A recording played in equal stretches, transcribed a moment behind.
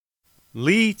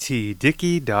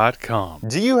LeeTDickey.com.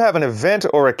 Do you have an event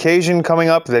or occasion coming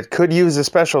up that could use a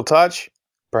special touch?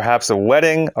 Perhaps a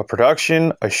wedding, a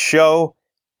production, a show?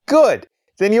 Good!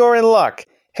 Then you're in luck.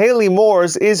 Haley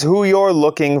Moores is who you're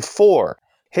looking for.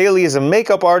 Haley is a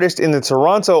makeup artist in the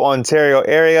Toronto, Ontario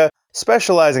area,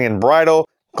 specializing in bridal,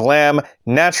 glam,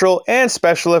 natural, and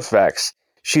special effects.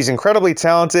 She's incredibly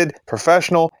talented,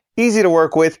 professional, easy to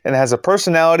work with, and has a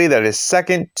personality that is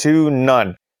second to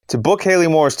none. To book Haley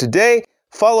Moores today,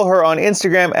 follow her on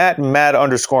Instagram at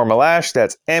mad_milash,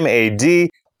 that's MAD_MILASH,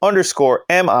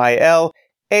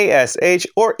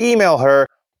 or email her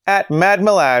at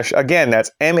madmilash, again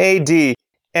that's MADMILASH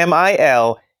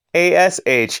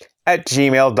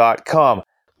 @gmail.com.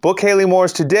 Book Haley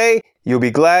Moores today, you'll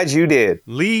be glad you did.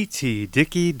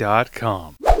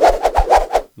 LeeTDickey.com.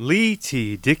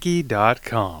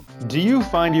 LeeTDickey.com. Do you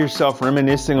find yourself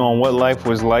reminiscing on what life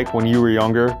was like when you were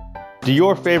younger? Do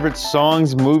your favorite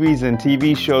songs, movies, and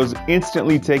TV shows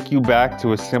instantly take you back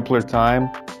to a simpler time?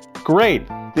 Great!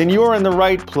 Then you're in the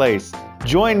right place.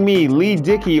 Join me, Lee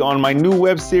Dickey, on my new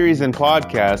web series and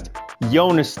podcast,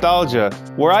 Yo Nostalgia,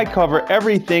 where I cover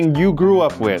everything you grew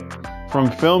up with.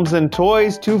 From films and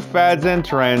toys to fads and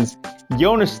trends,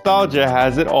 Yo Nostalgia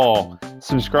has it all.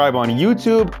 Subscribe on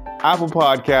YouTube, Apple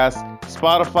Podcasts,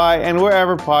 Spotify, and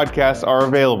wherever podcasts are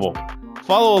available.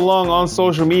 Follow along on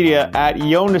social media at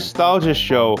Yo Nostalgia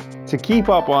Show to keep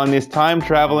up on this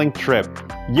time-traveling trip.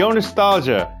 Yo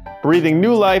Nostalgia, breathing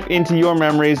new life into your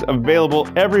memories, available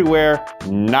everywhere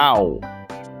now.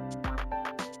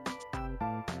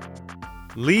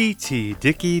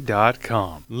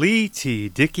 LeeTDickey.com.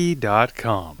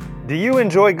 LeeTDickey.com. Do you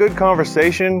enjoy good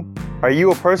conversation? Are you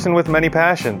a person with many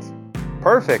passions?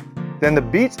 Perfect. Then the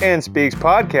Beats and Speaks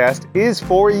podcast is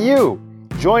for you.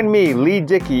 Join me, Lee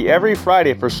Dickey, every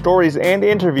Friday for stories and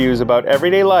interviews about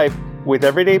everyday life with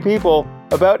everyday people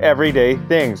about everyday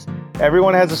things.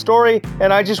 Everyone has a story,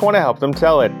 and I just want to help them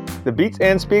tell it. The Beats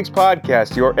and Speaks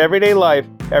podcast, your everyday life,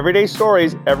 everyday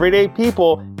stories, everyday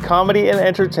people, comedy and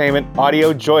entertainment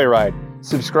audio joyride.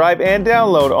 Subscribe and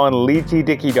download on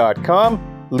LeeTDickey.com,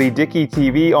 Lee Dickey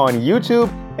TV on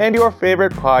YouTube, and your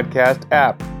favorite podcast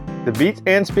app. The Beats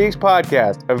and Speaks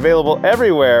podcast, available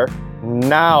everywhere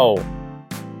now.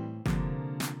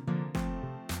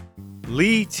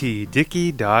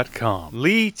 LeeTDickey.com.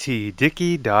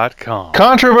 LeeTDickey.com.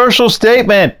 Controversial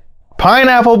statement.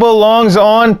 Pineapple belongs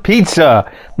on pizza.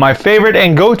 My favorite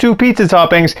and go-to pizza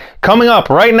toppings coming up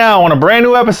right now on a brand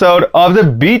new episode of the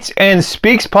Beats and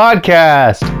Speaks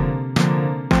podcast.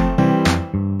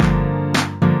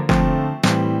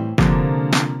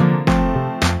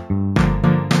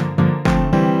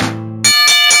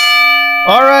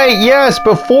 Alright, yes,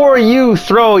 before you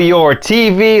throw your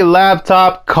TV,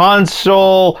 laptop,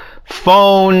 console,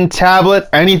 phone, tablet,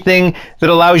 anything that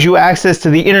allows you access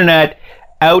to the internet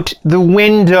out the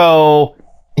window,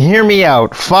 hear me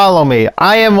out, follow me.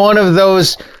 I am one of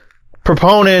those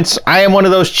proponents, I am one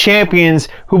of those champions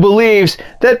who believes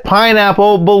that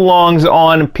pineapple belongs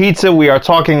on pizza. We are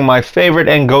talking my favorite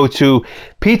and go-to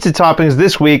pizza toppings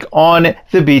this week on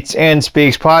the Beats and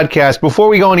Speaks podcast. Before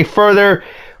we go any further,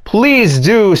 please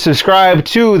do subscribe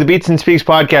to the Beats and Speaks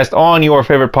podcast on your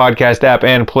favorite podcast app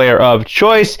and player of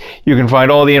choice. You can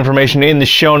find all the information in the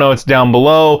show notes down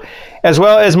below, as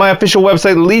well as my official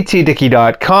website,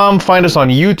 LeeTDickey.com. Find us on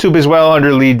YouTube as well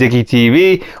under Lee Dickey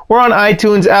TV. We're on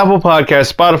iTunes, Apple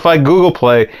Podcasts, Spotify, Google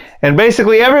Play, and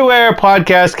basically everywhere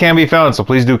podcasts can be found. So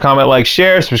please do comment, like,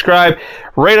 share, subscribe,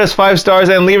 rate us 5 stars,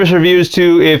 and leave us reviews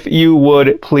too if you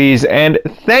would please. And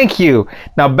thank you.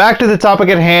 Now back to the topic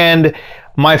at hand.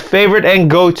 My favorite and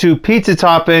go-to pizza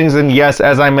toppings, and yes,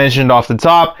 as I mentioned off the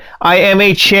top, I am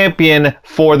a champion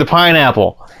for the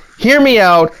pineapple. Hear me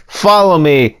out, follow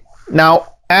me.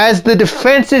 Now, as the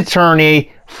defense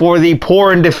attorney for the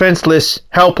poor and defenseless,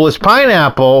 helpless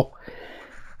pineapple,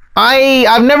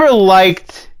 I've never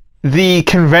liked the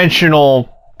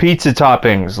conventional pizza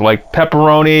toppings, like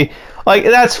pepperoni. Like,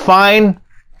 that's fine,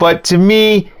 but to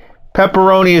me,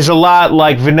 pepperoni is a lot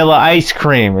like vanilla ice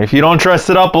cream. If you don't dress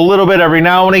it up a little bit every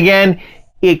now and again,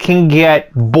 it can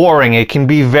get boring. It can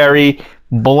be very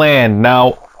bland.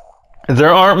 Now, there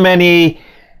aren't many,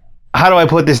 how do I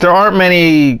put this? There aren't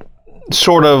many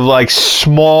sort of like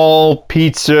small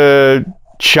pizza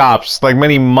shops, like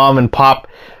many mom and pop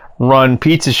run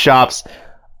pizza shops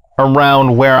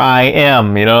around where I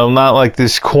am. You know, not like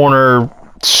this corner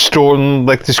store,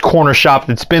 like this corner shop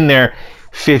that's been there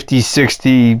 50,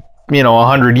 60,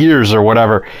 100 years or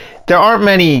whatever. There aren't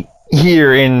many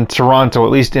here in Toronto,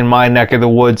 at least in my neck of the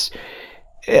woods.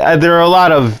 There are a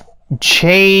lot of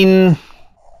chain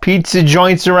pizza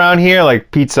joints around here,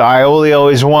 like Pizza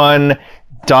Aioli is one,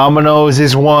 Domino's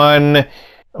is one.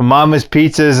 Mama's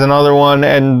Pizza is another one,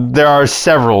 and there are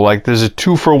several. Like there's a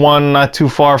 2-for-1 not too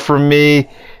far from me.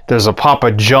 There's a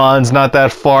Papa John's not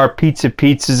that far. Pizza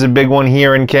is a big one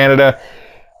here in Canada.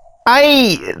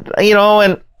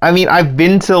 And I mean, I've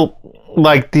been to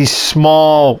like these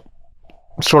small,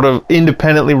 sort of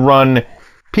independently run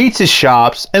pizza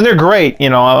shops, and they're great.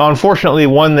 Unfortunately,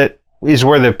 one that is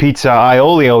where the Pizza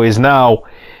Aiolio is now,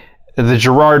 the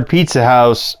Gerard Pizza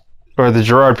House, or the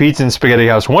Gerard Pizza and Spaghetti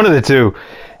House, one of the two,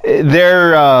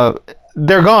 they're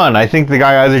gone. I think the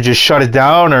guy either just shut it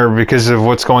down, or because of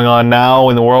what's going on now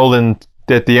in the world and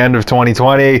at the end of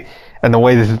 2020 and the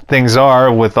way that things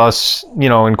are with us,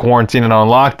 in quarantine and on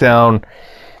lockdown,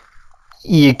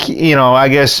 I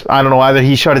guess, I don't know, either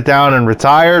he shut it down and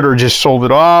retired, or just sold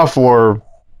it off, or,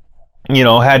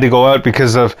 had to go out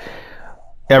because of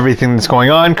everything that's going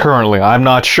on currently. I'm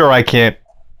not sure. I can't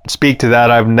speak to that.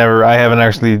 I haven't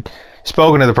actually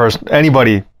spoken to the person,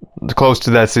 anybody close to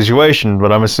that situation,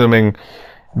 but I'm assuming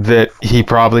that he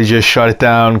probably just shut it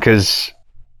down because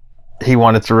he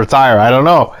wanted to retire. I don't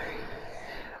know.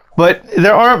 But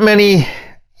there aren't many,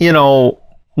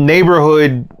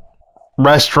 neighborhood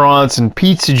restaurants and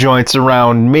pizza joints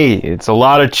around me. It's a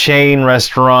lot of chain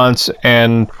restaurants,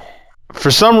 and for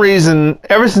some reason,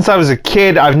 ever since I was a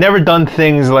kid, I've never done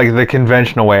things like the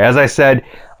conventional way. As I said,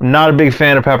 I'm not a big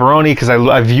fan of pepperoni because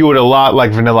I view it a lot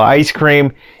like vanilla ice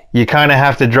cream. You kind of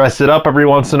have to dress it up every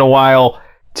once in a while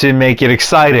to make it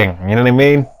exciting. You know what I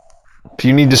mean? If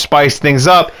you need to spice things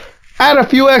up, add a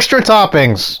few extra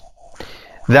toppings.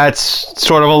 That's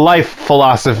sort of a life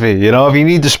philosophy. If you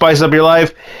need to spice up your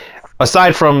life,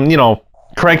 aside from,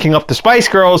 cranking up the Spice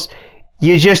Girls,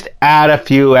 you just add a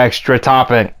few extra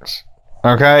toppings.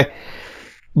 Okay?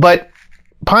 But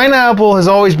pineapple has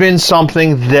always been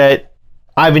something that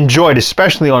I've enjoyed,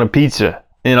 especially on a pizza.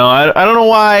 I don't know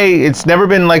why. It's never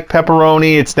been like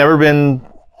pepperoni. It's never been,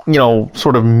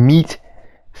 sort of meat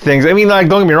things. I mean, like,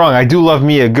 don't get me wrong. I do love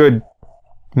me a good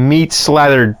meat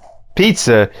slathered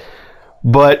pizza,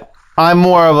 but I'm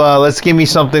more of a, let's give me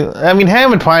something. I mean,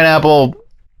 ham and pineapple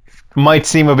might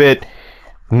seem a bit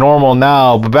normal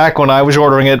now, but back when I was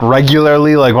ordering it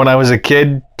regularly, like when I was a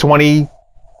kid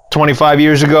 25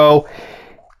 years ago,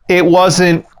 it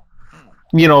wasn't,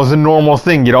 the normal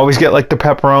thing. You'd always get like the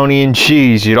pepperoni and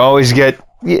cheese. You'd always get,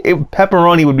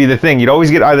 pepperoni would be the thing. You'd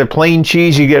always get either plain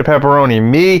cheese, you get pepperoni.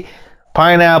 Me,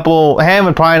 pineapple, ham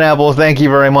and pineapple, thank you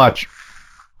very much.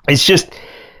 It's just,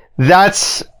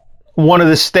 that's one of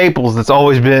the staples that's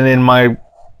always been in my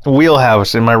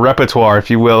wheelhouse, in my repertoire, if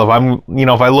you will.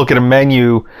 If I look at a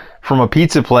menu from a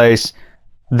pizza place,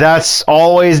 that's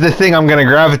always the thing I'm going to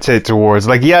gravitate towards.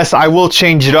 Like, yes, I will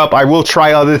change it up. I will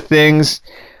try other things.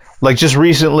 Like just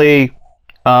recently,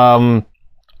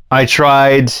 I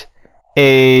tried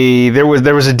there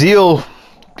was a deal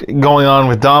going on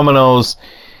with Domino's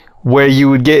where you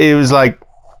would get, it was like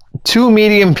 2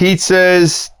 medium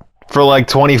pizzas for like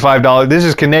 $25. This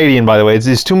is Canadian, by the way.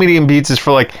 It's 2 medium pizzas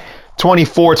for like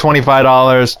 $24,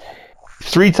 $25,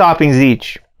 3 toppings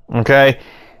each. Okay.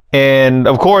 And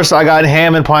of course I got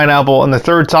ham and pineapple, and the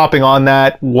third topping on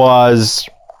that was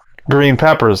green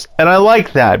peppers. And I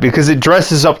like that because it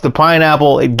dresses up the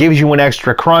pineapple. It gives you an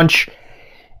extra crunch,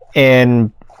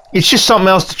 and it's just something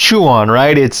else to chew on,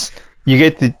 right? You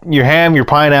get your ham, your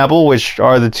pineapple, which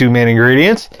are the 2 main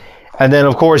ingredients. And then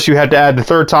of course you have to add the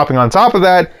third topping on top of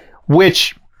that,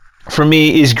 which for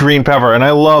me is green pepper. And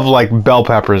I love like bell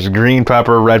peppers, green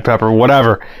pepper, red pepper,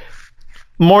 whatever.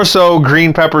 More so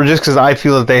green pepper, just because I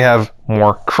feel that they have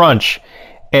more crunch.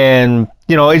 And,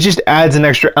 it just adds an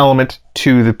extra element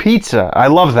to the pizza. I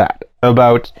love that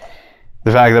about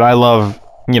the fact that I love,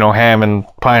 ham and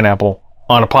pineapple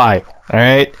on a pie. All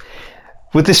right.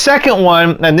 With the second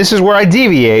one, and this is where I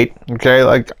deviate, okay?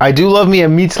 Like, I do love me a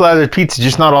meat slathered pizza,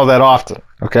 just not all that often,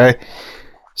 okay?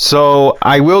 So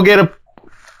I will get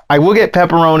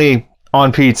pepperoni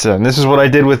on pizza, and this is what I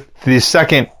did with the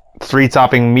second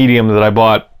 3-topping medium that I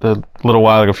bought a little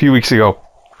while ago, a few weeks ago.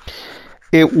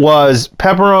 It was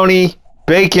pepperoni,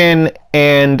 bacon,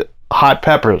 and hot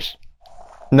peppers.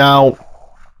 Now,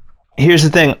 here's the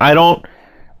thing. I don't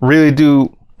really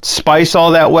do spice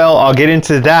all that well. I'll get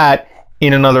into that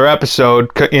in another episode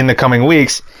in the coming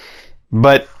weeks.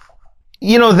 But,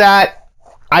 that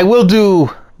I will do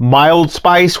mild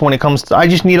spice when it comes to, I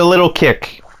just need a little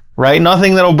kick, right?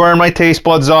 Nothing that'll burn my taste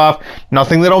buds off.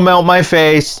 Nothing that'll melt my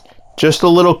face. Just a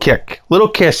little kick, little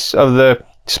kiss of the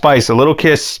spice, a little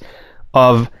kiss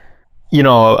of,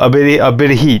 a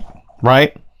bit of heat,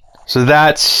 right? So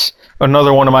that's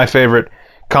another one of my favorite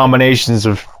combinations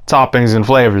of toppings and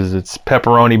flavors. It's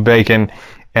pepperoni, bacon,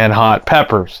 and hot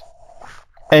peppers.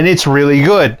 and it's really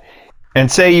good. And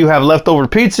say you have leftover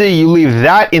pizza, you leave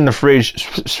that in the fridge,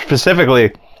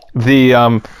 specifically the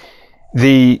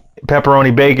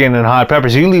pepperoni bacon and hot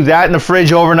peppers. You leave that in the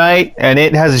fridge overnight and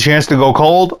it has a chance to go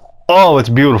cold. Oh, it's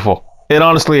beautiful. It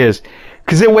honestly is.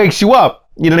 Because it wakes you up.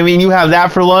 You know what I mean? You have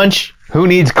that for lunch. Who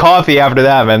needs coffee after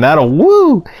that, man? That'll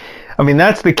woo. I mean,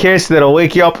 that's the kiss that'll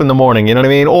wake you up in the morning. You know what I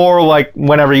mean? Or like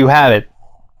whenever you have it.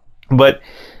 But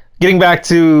getting back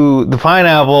to the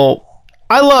pineapple,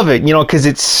 I love it, you know, because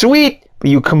it's sweet.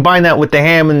 You combine that with the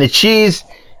ham and the cheese,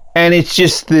 and it's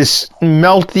just this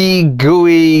melty,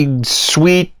 gooey,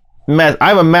 sweet mess. I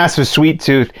have a massive sweet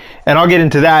tooth, and I'll get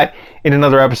into that in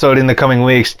another episode in the coming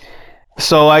weeks.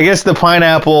 So I guess the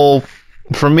pineapple,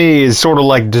 for me, is sort of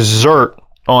like dessert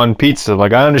on pizza.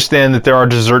 Like, I understand that there are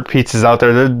dessert pizzas out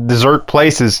there. There are dessert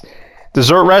places,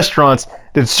 dessert restaurants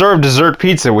that serve dessert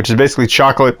pizza, which is basically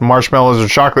chocolate, marshmallows, or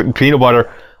chocolate and peanut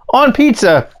butter on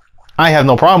pizza. I have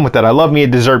no problem with that. I love me a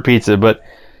dessert pizza, but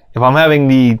if I'm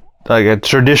having like a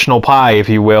traditional pie, if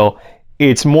you will,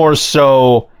 it's more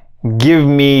so give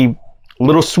me a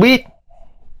little sweet,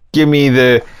 give me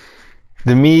the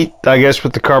meat, I guess,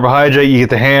 with the carbohydrate. You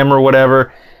get the ham or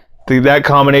whatever, that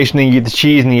combination. Then you get the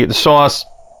cheese and you get the sauce.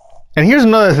 And here's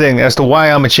another thing as to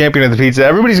why I'm a champion of the pizza.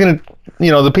 Everybody's gonna,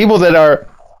 you know, the people that are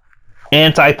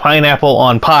anti-pineapple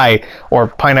on pie or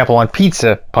pineapple on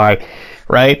pizza pie,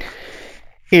 right?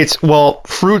 It's, well,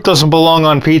 fruit doesn't belong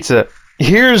on pizza.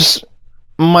 Here's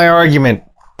my argument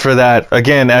for that,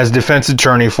 again, as defense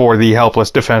attorney for the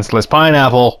helpless, defenseless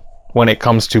pineapple when it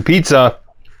comes to pizza.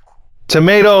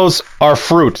 Tomatoes are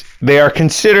fruit. They are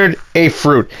considered a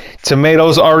fruit.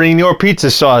 Tomatoes are in your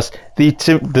pizza sauce.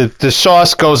 The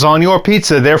sauce goes on your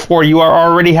pizza, therefore you are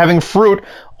already having fruit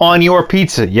on your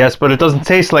pizza. Yes, but it doesn't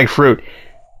taste like fruit.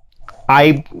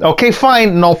 Okay,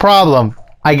 fine, no problem.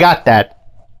 I got that.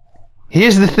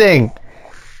 Here's the thing.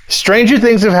 Stranger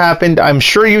things have happened. I'm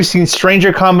sure you've seen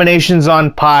stranger combinations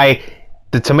on pie.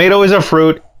 The tomato is a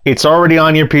fruit. It's already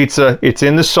on your pizza. It's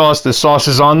in the sauce. The sauce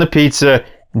is on the pizza.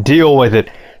 Deal with it.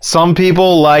 Some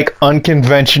people like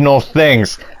unconventional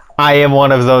things. I am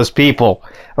one of those people.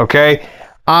 Okay?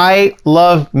 I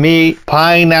love me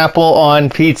pineapple on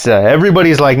pizza.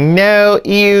 Everybody's like, no,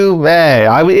 ew, man.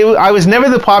 I was never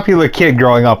the popular kid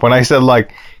growing up when I said,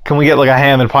 like, can we get like a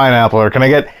ham and pineapple, or can I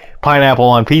get pineapple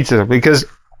on pizza? Because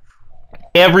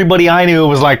everybody I knew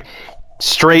was like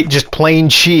straight just plain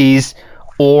cheese,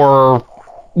 or,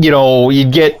 you know,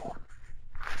 you'd get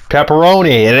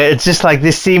pepperoni, and it's just like,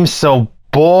 this seems so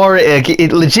boring.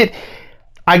 It legit,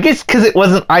 I guess because it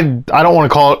wasn't, I don't want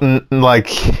to call it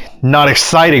like not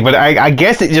exciting, but I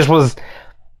guess it just was,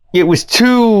 it was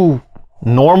too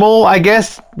normal, I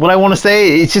guess, what I want to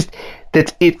say. It's just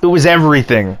that it was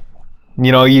everything.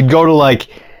 You know, you'd go to like,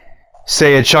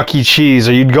 say, a Chuck E. Cheese,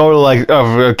 or you'd go to like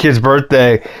a kid's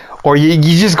birthday, or you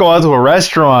just go out to a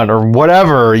restaurant or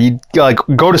whatever. You'd like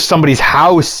go to somebody's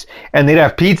house and they'd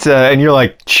have pizza, and you're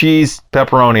like, cheese,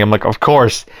 pepperoni. I'm like, of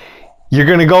course. You're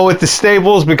going to go with the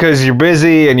staples because you're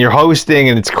busy and you're hosting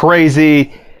and it's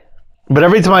crazy. But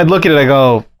every time I'd look at it, I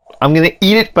go, I'm going to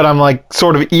eat it, but I'm like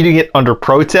sort of eating it under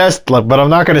protest. But I'm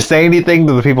not going to say anything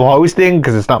to the people hosting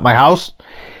because it's not my house.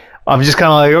 I'm just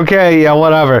kind of like, okay, yeah,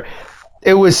 whatever.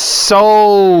 It was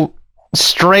so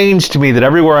strange to me that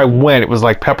everywhere I went, it was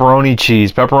like pepperoni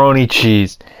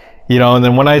cheese, you know. And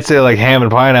then when I'd say like ham and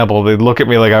pineapple, they'd look at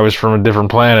me like I was from a different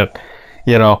planet,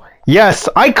 you know. Yes,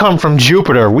 I come from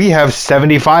Jupiter. We have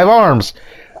 75 arms.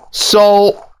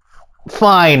 So,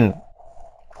 fine.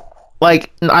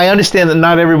 Like, I understand that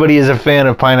not everybody is a fan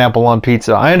of pineapple on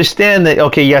pizza. I understand that,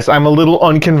 okay, yes, I'm a little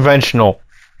unconventional.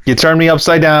 You turn me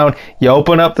upside down, you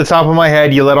open up the top of my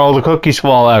head, you let all the cookies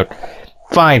fall out.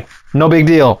 Fine, no big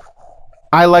deal.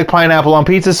 I like pineapple on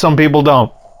pizza, some people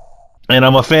don't. And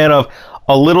I'm a fan of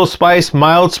a little spice,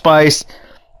 mild spice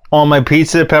on my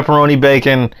pizza. Pepperoni,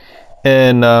 bacon,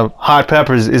 and hot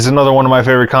peppers is another one of my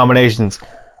favorite combinations.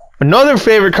 Another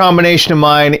favorite combination of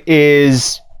mine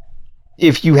is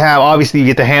if you have, obviously you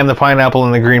get the ham, the pineapple,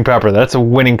 and the green pepper. That's a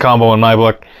winning combo in my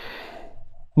book.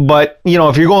 But, you know,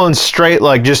 if you're going straight,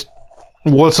 like, just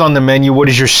what's on the menu, what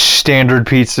is your standard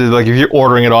pizza? Like, if you're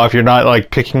ordering it off, you're not, like,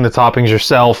 picking the toppings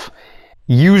yourself.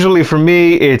 Usually for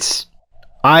me,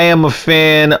 I am a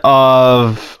fan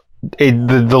of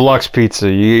the deluxe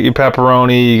pizza. You get your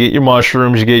pepperoni, you get your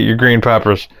mushrooms, you get your green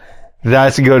peppers.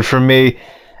 That's good for me.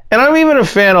 And I'm even a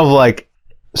fan of, like,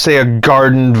 say, a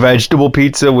garden vegetable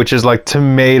pizza, which is like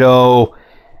tomato,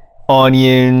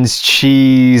 onions,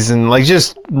 cheese, and like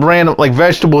just random like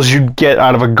vegetables you'd get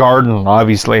out of a garden,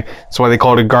 obviously. That's why they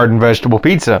call it a garden vegetable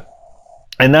pizza.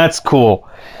 And that's cool.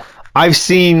 I've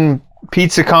seen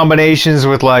pizza combinations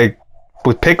with like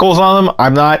with pickles on them.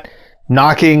 I'm not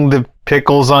knocking the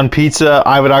pickles on pizza.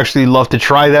 I would actually love to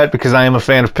try that because I am a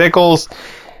fan of pickles.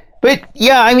 But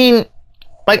yeah, I mean,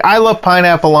 like, I love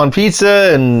pineapple on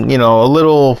pizza, and, you know, a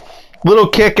little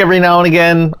kick every now and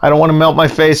again. I don't want to melt my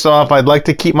face off. I'd like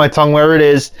to keep my tongue where it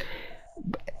is.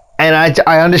 And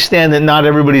I understand that not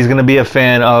everybody's going to be a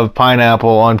fan of pineapple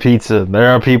on pizza. There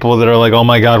are people that are like, oh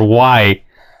my God, why?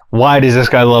 Why does this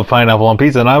guy love pineapple on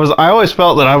pizza? And I always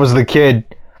felt that I was the kid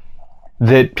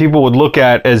that people would look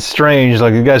at as strange,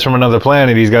 like, the guy's from another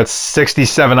planet. He's got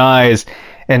 67 eyes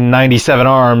and 97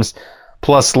 arms,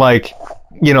 plus, like,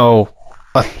 you know,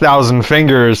 1,000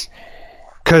 fingers.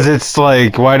 Because it's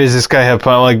like, why does this guy have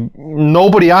like,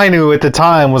 nobody I knew at the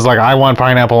time was like, I want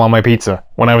pineapple on my pizza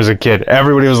when I was a kid.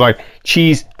 Everybody was like,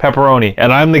 cheese, pepperoni.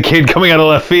 And I'm the kid coming out of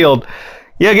left field.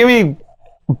 Yeah, give me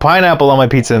pineapple on my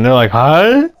pizza. And they're like,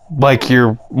 huh? Like,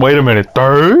 wait a minute.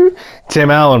 Tim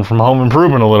Allen from Home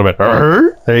Improvement a little bit.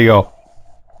 There you go.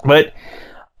 But,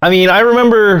 I mean, I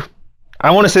remember, I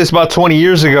want to say it's about 20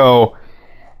 years ago,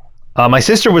 my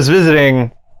sister was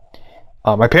visiting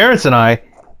my parents and I,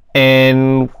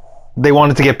 and they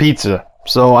wanted to get pizza.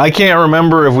 So I can't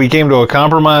remember if we came to a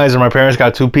compromise or my parents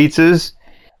got 2 pizzas,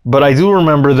 but I do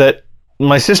remember that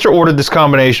my sister ordered this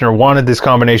combination, or wanted this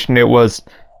combination. It was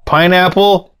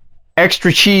pineapple,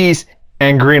 extra cheese,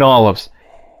 and green olives.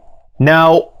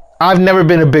 Now, I've never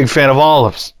been a big fan of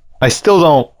olives. I still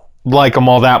don't like them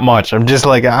all that much. I'm just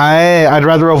like, I'd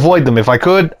rather avoid them if I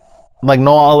could. Like,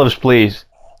 no olives, please.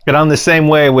 And I'm the same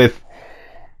way with,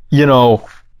 you know,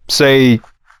 say,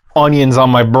 onions on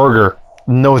my burger.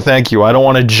 No thank you. I don't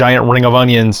want a giant ring of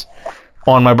onions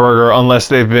on my burger unless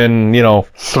they've been, you know,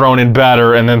 thrown in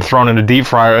batter and then thrown in a deep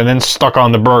fryer and then stuck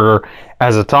on the burger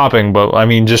as a topping. But I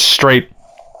mean, just straight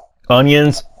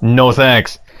onions, no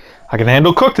thanks. I can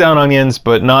handle cooked down onions,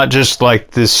 but not just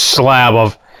like this slab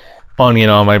of onion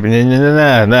on my...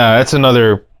 Nah, that's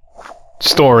another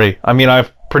story. I mean, I'm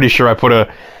pretty sure I put a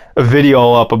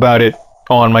video up about it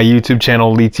on my YouTube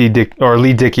channel, Lee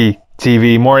Dickey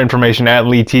TV. More information at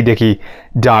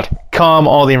leetdickey.com.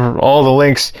 All the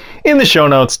links in the show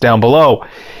notes down below.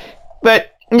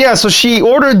 But yeah, so she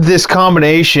ordered this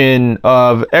combination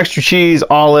of extra cheese,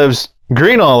 olives,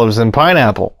 green olives, and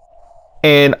pineapple.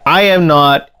 And I am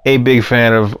not a big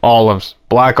fan of olives.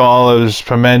 Black olives,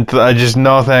 pimento, I just,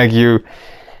 no thank you.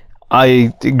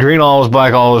 Green olives,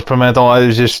 black olives, pimento,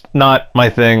 it's just not my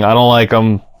thing. I don't like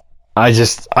them. I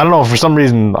don't know, for some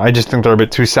reason, I just think they're a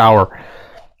bit too sour.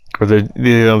 Or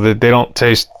they don't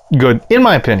taste good, in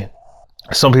my opinion.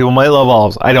 Some people might love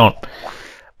olives. I don't.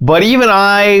 But even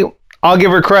I'll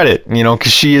give her credit, you know,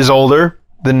 because she is older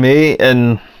than me,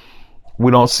 and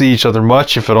we don't see each other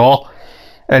much, if at all,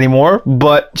 anymore.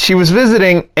 But she was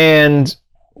visiting, and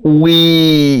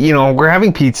we're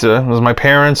having pizza. It was my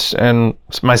parents and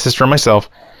my sister and myself.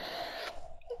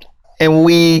 And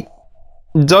we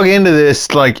dug into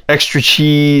this, like, extra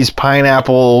cheese,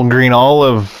 pineapple, green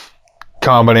olive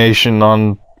combination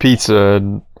on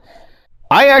pizza.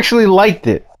 I actually liked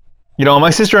it. You know,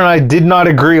 my sister and I did not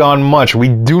agree on much. We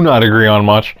do not agree on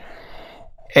much.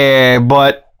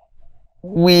 But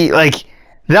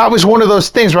that was one of those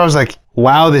things where I was like,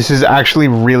 wow, this is actually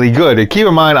really good. And keep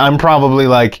in mind, I'm probably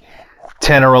like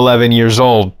 10 or 11 years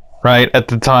old, right, at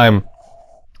the time.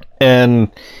 And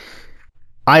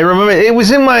I remember it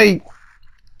was in my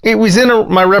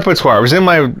repertoire. It was in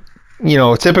my, you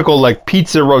know, typical, like,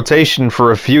 pizza rotation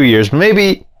for a few years.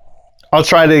 Maybe I'll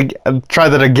try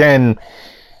that again,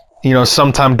 you know,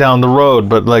 sometime down the road.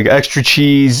 But, like, extra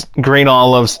cheese, green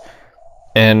olives,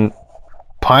 and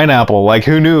pineapple, like,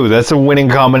 who knew? That's a winning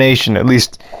combination, at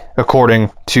least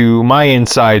according to my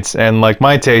insights and, like,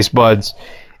 my taste buds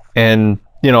and,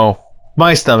 you know,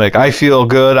 my stomach. I feel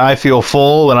good, I feel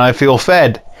full, and I feel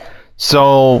fed.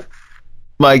 So,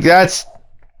 like, that's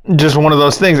just one of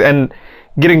those things. And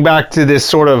getting back to this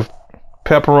sort of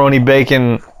pepperoni,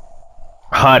 bacon,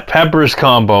 hot peppers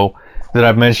combo that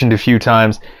I've mentioned a few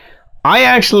times, I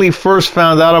actually first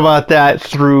found out about that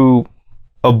through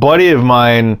a buddy of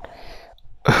mine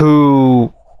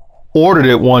who ordered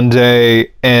it one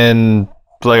day, and,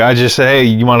 like, I just said, hey,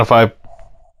 you mind if I,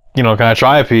 you know, can I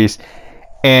try a piece?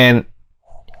 And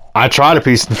I tried a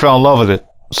piece and fell in love with it.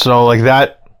 So, like,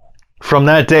 that, from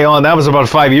that day on, that was about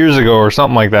 5 years ago or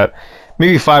something like that.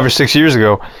 Maybe 5 or 6 years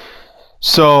ago.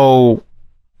 So,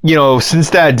 you know,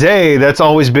 since that day, that's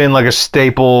always been like a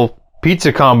staple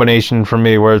pizza combination for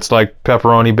me, where it's like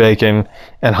pepperoni, bacon,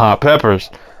 and hot peppers.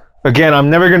 Again, I'm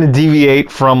never going to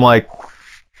deviate from, like,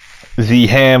 the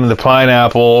ham, the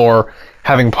pineapple, or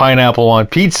having pineapple on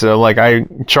pizza. Like, I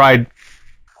tried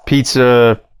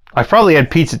pizza, I probably had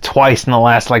pizza twice in the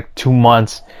last, like, 2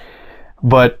 months.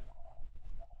 But,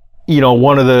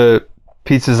 one of the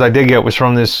pizzas I did get was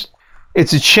from this,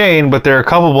 it's a chain, but they're a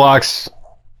couple blocks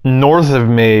north of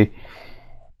me.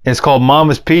 It's called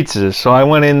Mama's Pizza. So I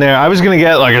went in there. I was going to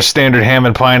get like a standard ham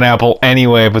and pineapple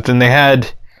anyway, but then they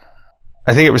had,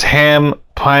 I think it was ham,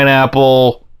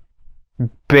 pineapple,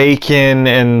 bacon,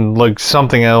 and like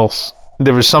something else.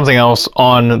 There was something else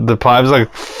on the pie. It was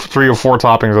like 3 or 4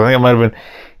 toppings. I think it might have been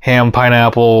ham,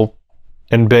 pineapple,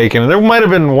 and bacon. There might have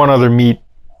been one other meat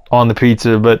on the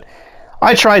pizza, but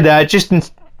I tried that just in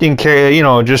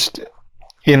just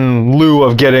in lieu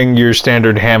of getting your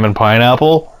standard ham and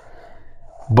pineapple.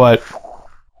 But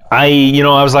I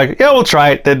was like, yeah, we'll try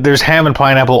it. There's ham and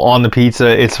pineapple on the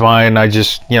pizza. It's fine. I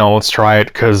just, let's try it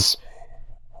because,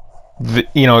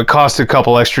 it costs a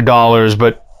couple extra dollars,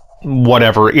 but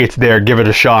whatever. It's there. Give it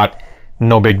a shot.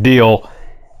 No big deal.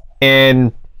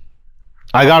 And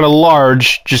I got a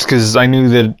large just because I knew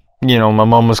that, my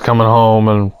mom was coming home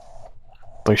and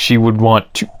like she would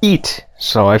want to eat.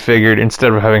 So I figured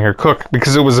instead of having her cook,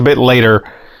 because it was a bit later,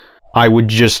 I would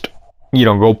just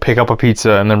go pick up a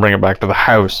pizza and then bring it back to the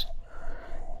house.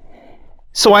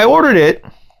 So I ordered it.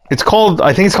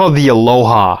 I think it's called the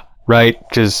Aloha, right?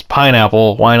 Because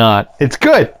pineapple, why not? It's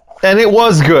good. And it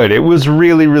was good. It was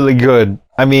really, really good.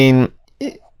 I mean,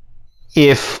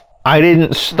 if I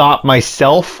didn't stop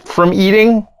myself from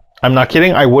eating, I'm not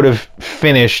kidding, I would have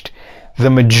finished the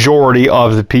majority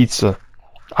of the pizza.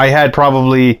 I had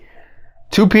probably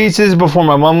 2 pieces before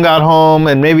my mom got home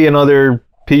and maybe another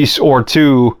piece or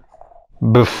 2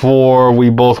 before we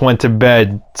both went to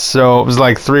bed. So it was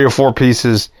like 3 or 4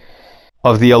 pieces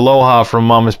of the Aloha from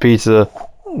Mama's Pizza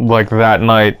like that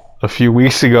night a few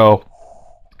weeks ago.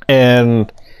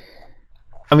 And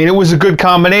I mean, it was a good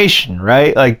combination,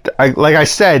 right? Like I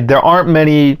said, there aren't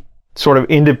many sort of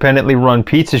independently run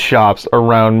pizza shops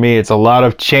around me. It's a lot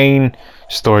of chain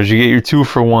stores. You get your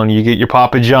 2-for-1, you get your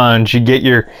Papa John's, you get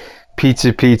your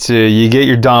Pizza, you get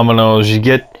your Domino's, you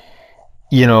get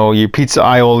your Pizza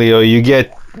Aiolio, you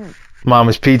get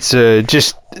Mama's Pizza.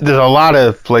 Just, there's a lot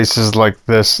of places like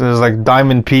this. There's like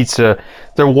Diamond Pizza.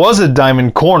 There was a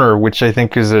Diamond Corner, which I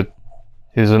think is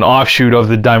an offshoot of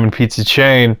the Diamond Pizza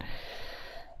chain.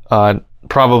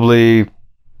 Probably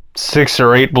 6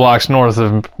 or 8 blocks north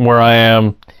of where I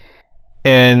am.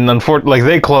 And unfortunately,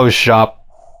 they closed shop.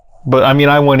 But I mean,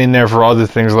 I went in there for other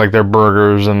things like their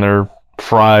burgers and their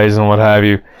fries and what have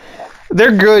you.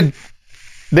 They're good.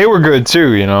 They were good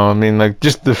too, I mean, like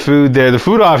just the food there. The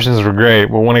food options were great,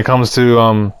 but when it comes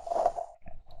to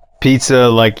pizza,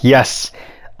 like, yes,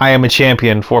 I am a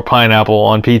champion for pineapple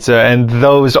on pizza, and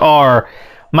those are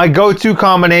my go-to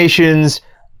combinations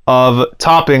of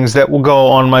toppings that will go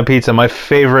on my pizza. My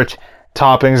favorite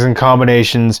toppings and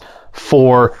combinations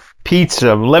for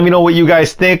pizza. Let me know what you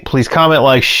guys think. Please comment,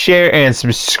 like, share, and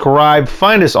subscribe.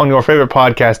 Find us on your favorite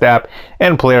podcast app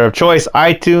and player of choice: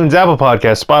 iTunes, Apple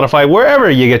Podcasts, Spotify,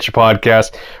 wherever you get your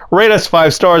podcasts. Rate us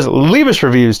 5 stars. Leave us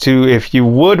reviews too, if you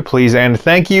would, please, and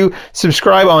thank you.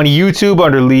 Subscribe on YouTube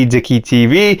under Lee Dickey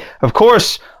TV. Of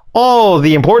course, all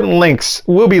the important links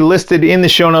will be listed in the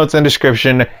show notes and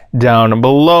description down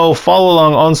below. Follow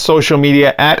along on social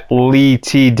media at Lee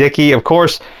T. Dickey. Of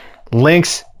course,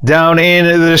 links down in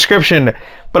the description.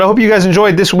 But I hope you guys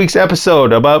enjoyed this week's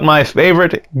episode about my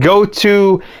favorite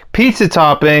go-to pizza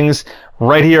toppings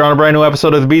right here on a brand new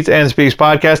episode of the Beats and Speaks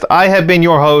podcast. I have been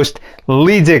your host,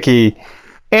 Lee Dickey,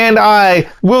 and I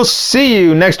will see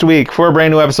you next week for a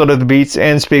brand new episode of the Beats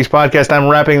and Speaks podcast. I'm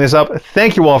wrapping this up.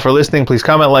 Thank you all for listening. Please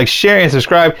comment, like, share, and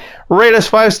subscribe. Rate us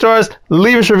 5 stars.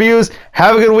 Leave us reviews.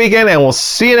 Have a good weekend, and we'll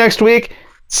see you next week.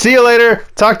 See you later.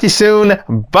 Talk to you soon.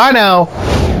 Bye now.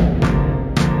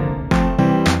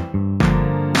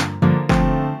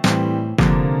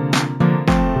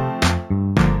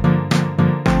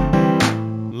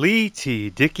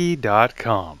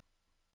 LeeTDickey.com